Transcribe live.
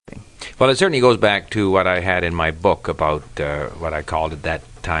Well, it certainly goes back to what I had in my book about what I called at that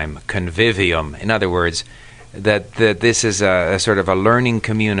time convivium. In other words, that this is a sort of a learning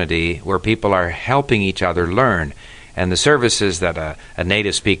community where people are helping each other learn. And the services that a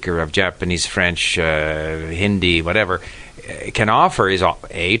native speaker of Japanese, French, Hindi, whatever, can offer is,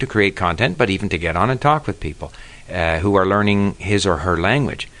 A, to create content, but even to get on and talk with people who are learning his or her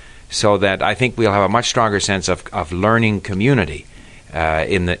language. So that I think we'll have a much stronger sense of learning community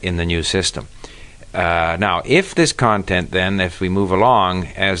in the new system. Now, if this content then, if we move along,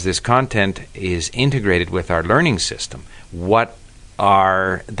 as this content is integrated with our learning system, what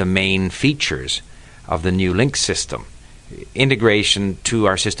are the main features of the new link system? Integration to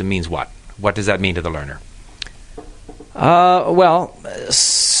our system means what? What does that mean to the learner?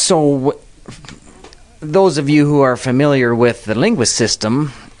 So those of you who are familiar with the Linguist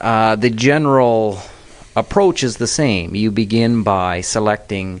system, the general approach is the same. You begin by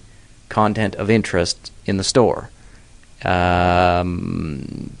selecting content of interest in the store.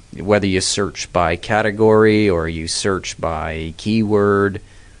 Whether you search by category or you search by keyword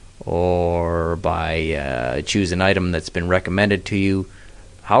or by choose an item that's been recommended to you,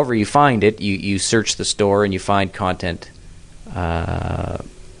 however you find it, you search the store and you find content that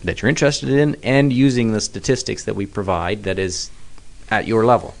you're interested in, and using the statistics that we provide that is at your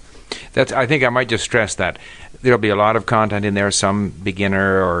level. I think I might just stress that there'll be a lot of content in there, some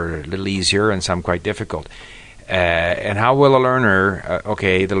beginner or a little easier and some quite difficult. And how will a learner,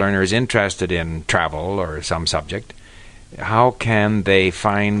 the learner is interested in travel or some subject, how can they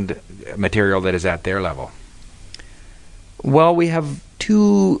find material that is at their level? Well, we have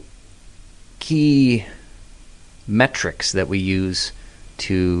two key metrics that we use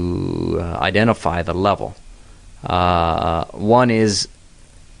to identify the level. One is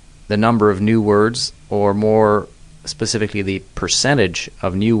the number of new words, or more specifically, the percentage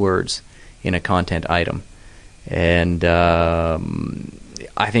of new words in a content item. And I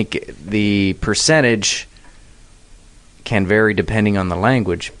think the percentage can vary depending on the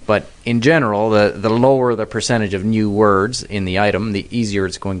language, but in general, the lower the percentage of new words in the item, the easier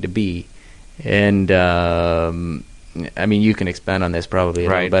it's going to be. And I mean, you can expand on this probably a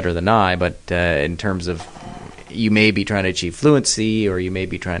little better than I, but in terms of, you may be trying to achieve fluency, or you may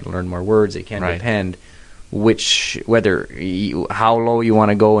be trying to learn more words. It can depend how low you want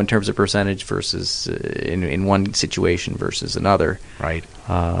to go in terms of percentage versus in one situation versus another. Right.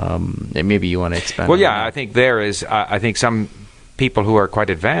 And maybe you want to expand. Well, yeah, I think there is. I think some people who are quite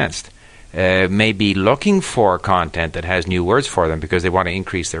advanced may be looking for content that has new words for them because they want to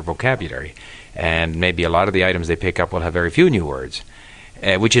increase their vocabulary, and maybe a lot of the items they pick up will have very few new words,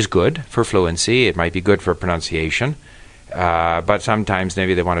 which is good for fluency. It might be good for pronunciation, but sometimes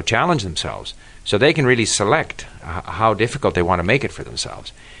maybe they want to challenge themselves. So they can really select how difficult they want to make it for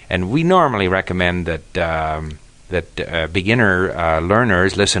themselves. And we normally recommend that beginner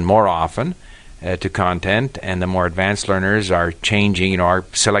learners listen more often to content, and the more advanced learners are are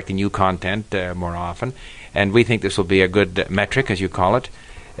selecting new content more often. And we think this will be a good metric, as you call it.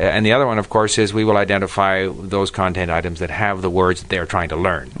 And the other one, of course, is we will identify those content items that have the words that they're trying to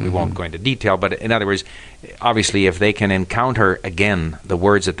learn. We won't go into detail, but in other words, obviously, if they can encounter again the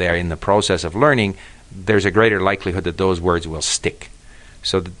words that they're in the process of learning, there's a greater likelihood that those words will stick.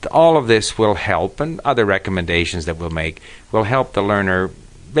 So that all of this will help, and other recommendations that we'll make will help the learner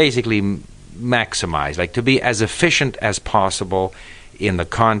basically maximize, like to be as efficient as possible in the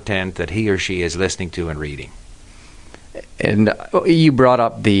content that he or she is listening to and reading. And you brought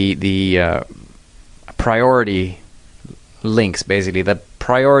up the priority links, basically the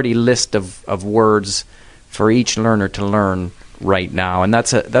priority list of words for each learner to learn right now, and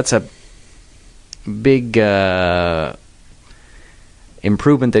that's a big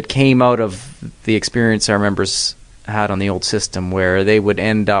improvement that came out of the experience our members had on the old system, where they would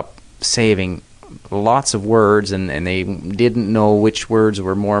end up saving lots of words, and they didn't know which words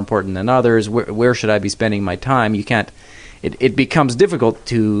were more important than others. Where should I be spending my time? You can't. It becomes difficult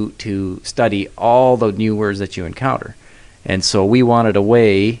to study all the new words that you encounter, and so we wanted a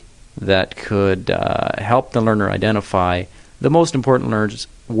way that could help the learner identify the most important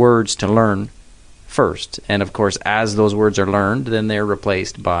words to learn first. And of course, as those words are learned, then they're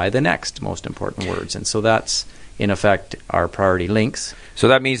replaced by the next most important words. And so that's, in effect, our priority links. So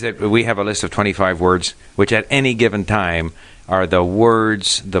that means that we have a list of 25 words, which at any given time are the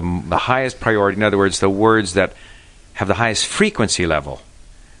words, the highest priority. In other words, the words that have the highest frequency level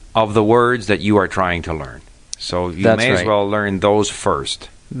of the words that you are trying to learn. So you may as well learn those first.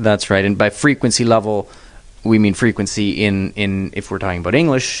 That's right. And by frequency level, we mean frequency in if we're talking about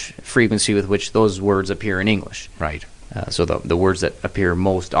English, frequency with which those words appear in English. Right. So the words that appear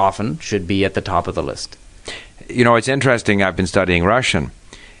most often should be at the top of the list. You know, it's interesting. I've been studying Russian,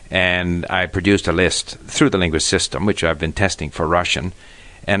 and I produced a list through the Linguist system, which I've been testing for Russian.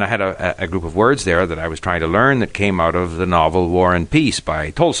 And I had a group of words there that I was trying to learn that came out of the novel War and Peace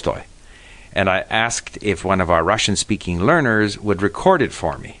by Tolstoy. And I asked if one of our Russian-speaking learners would record it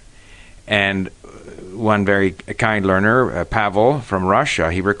for me. And one very kind learner, Pavel from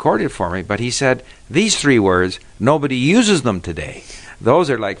Russia, he recorded for me, but he said, these 3 words, nobody uses them today. Those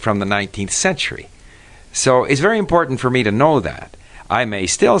are like from the 19th century. So it's very important for me to know that. I may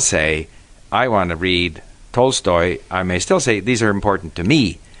still say, I want to read Tolstoy. I may still say these are important to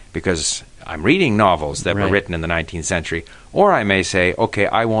me because I'm reading novels that were written in the 19th century. Or I may say, okay,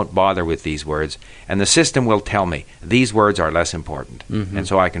 I won't bother with these words, and the system will tell me these words are less important. And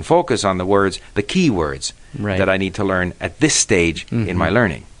so I can focus on the words, the key words that I need to learn at this stage in my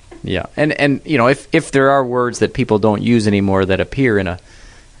learning. Yeah, and you know, if there are words that people don't use anymore that appear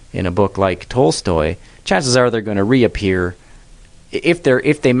in a book like Tolstoy, chances are they're going to reappear. If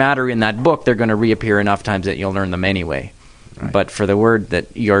they matter in that book, they're going to reappear enough times that you'll learn them anyway. Right. But for the word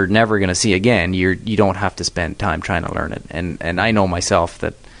that you're never going to see again, you don't have to spend time trying to learn it. And I know myself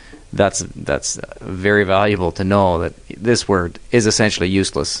that's very valuable to know that this word is essentially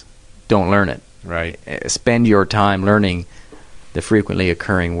useless. Don't learn it. Right. Spend your time learning the frequently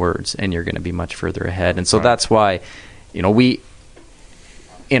occurring words, and you're going to be much further ahead. And so that's why, you know, we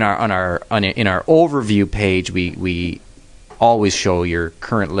in our overview page we always show your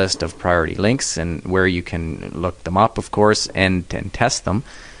current list of priority links and where you can look them up, of course, and test them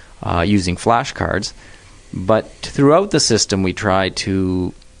using flashcards. But throughout the system, we try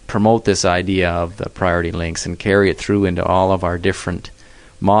to promote this idea of the priority links and carry it through into all of our different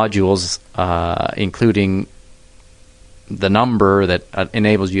modules, including the number that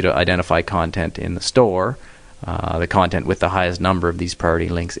enables you to identify content in the store, the content with the highest number of these priority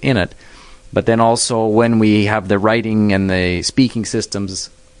links in it. But then also when we have the writing and the speaking systems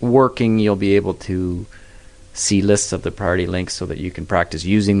working, you'll be able to see lists of the priority links so that you can practice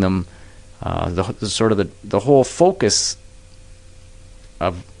using them. The whole focus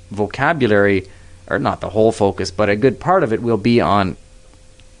of vocabulary, or not the whole focus, but a good part of it will be on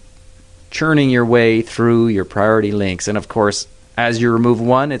churning your way through your priority links. And of course, as you remove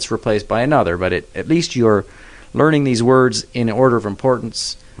one, it's replaced by another. But at least you're learning these words in order of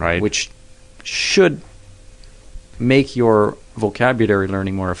importance, which should make your vocabulary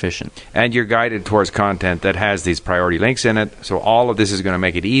learning more efficient. And you're guided towards content that has these priority links in it, so all of this is going to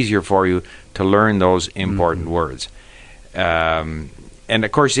make it easier for you to learn those important words. And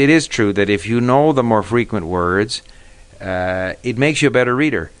of course, it is true that if you know the more frequent words, it makes you a better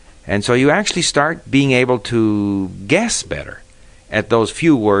reader. And so you actually start being able to guess better at those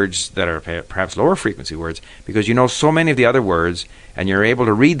few words that are perhaps lower frequency words, because you know so many of the other words and you're able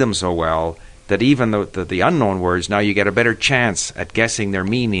to read them so well that even the unknown words, now you get a better chance at guessing their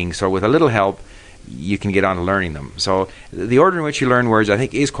meaning. So with a little help, you can get on to learning them. So the order in which you learn words, I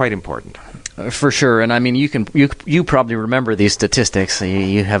think, is quite important. For sure. And I mean, you probably remember these statistics.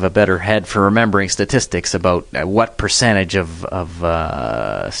 You have a better head for remembering statistics about what percentage of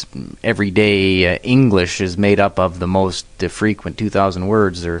everyday English is made up of the most frequent 2,000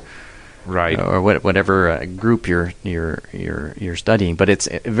 words, or whatever group you're studying. But it's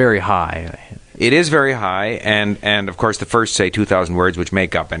very high. It is very high, and of course the first, say, 2,000 words, which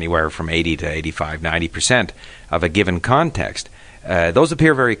make up anywhere from 80 to 85, 90% of a given context, those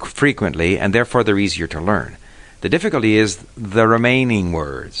appear very frequently, and therefore they're easier to learn. The difficulty is the remaining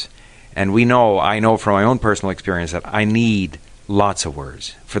words. And I know from my own personal experience that I need lots of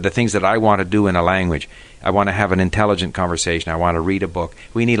words for the things that I want to do in a language. I want to have an intelligent conversation. I want to read a book.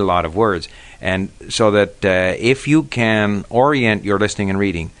 We need a lot of words. And so that if you can orient your listening and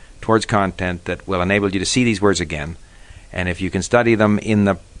reading towards content that will enable you to see these words again, and if you can study them in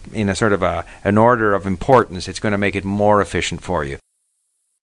a sort of an order of importance, it's going to make it more efficient for you.